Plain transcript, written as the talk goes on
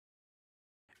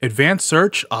Advanced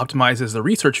Search optimizes the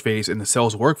research phase in the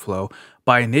sales workflow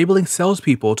by enabling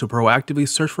salespeople to proactively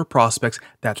search for prospects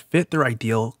that fit their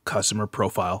ideal customer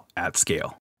profile at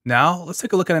scale. Now, let's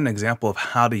take a look at an example of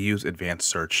how to use Advanced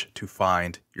Search to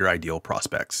find your ideal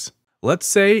prospects. Let's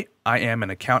say I am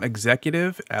an account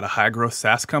executive at a high-growth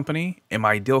SaaS company, and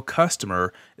my ideal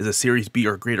customer is a Series B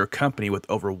or greater company with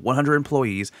over 100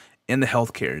 employees in the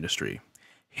healthcare industry.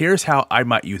 Here's how I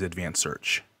might use Advanced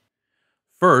Search.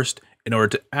 First, in order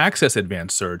to access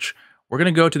Advanced Search, we're going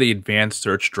to go to the Advanced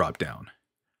Search dropdown.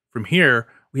 From here,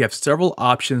 we have several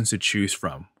options to choose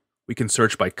from. We can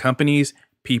search by companies,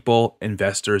 people,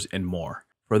 investors, and more.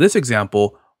 For this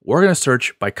example, we're going to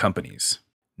search by companies.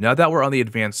 Now that we're on the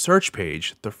Advanced Search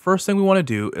page, the first thing we want to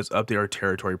do is update our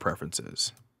territory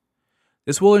preferences.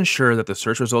 This will ensure that the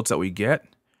search results that we get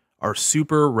are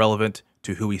super relevant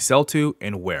to who we sell to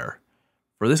and where.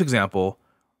 For this example,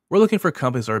 we're looking for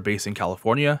companies that are based in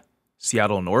California,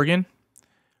 Seattle, and Oregon.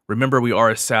 Remember, we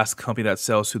are a SaaS company that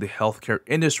sells to the healthcare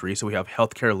industry, so we have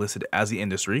healthcare listed as the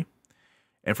industry.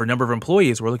 And for number of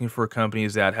employees, we're looking for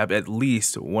companies that have at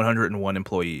least 101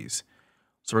 employees.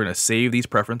 So we're going to save these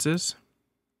preferences.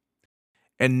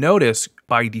 And notice,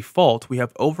 by default, we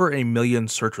have over 1 million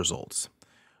search results.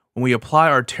 When we apply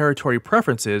our territory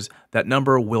preferences, that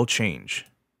number will change.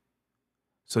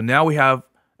 So now we have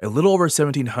a little over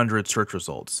 1,700 search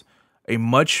results, a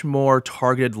much more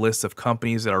targeted list of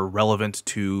companies that are relevant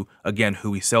to, again,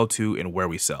 who we sell to and where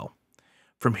we sell.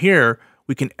 From here,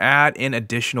 we can add in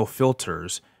additional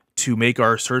filters to make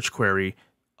our search query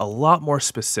a lot more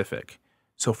specific.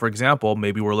 So for example,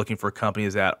 maybe we're looking for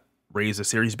companies that raise a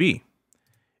Series B.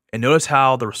 And notice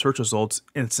how the search results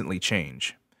instantly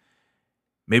change.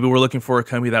 Maybe we're looking for a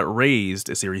company that raised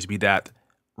a Series B that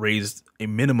raised a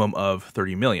minimum of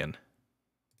 30 million.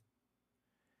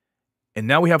 And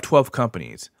now we have 12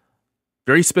 companies.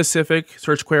 Very specific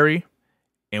search query,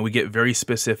 and we get very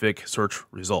specific search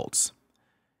results.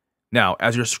 Now,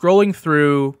 as you're scrolling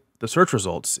through the search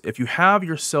results, if you have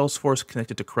your Salesforce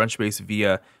connected to Crunchbase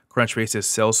via Crunchbase's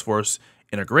Salesforce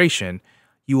integration,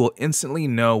 you will instantly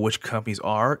know which companies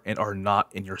are and are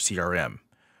not in your CRM.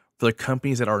 For the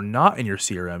companies that are not in your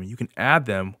CRM, you can add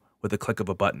them with a click of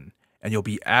a button, and you'll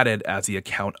be added as the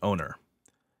account owner.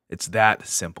 It's that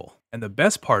simple. And the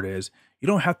best part is, you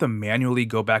don't have to manually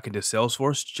go back into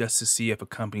Salesforce just to see if a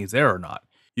company is there or not.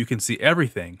 You can see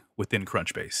everything within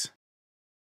Crunchbase.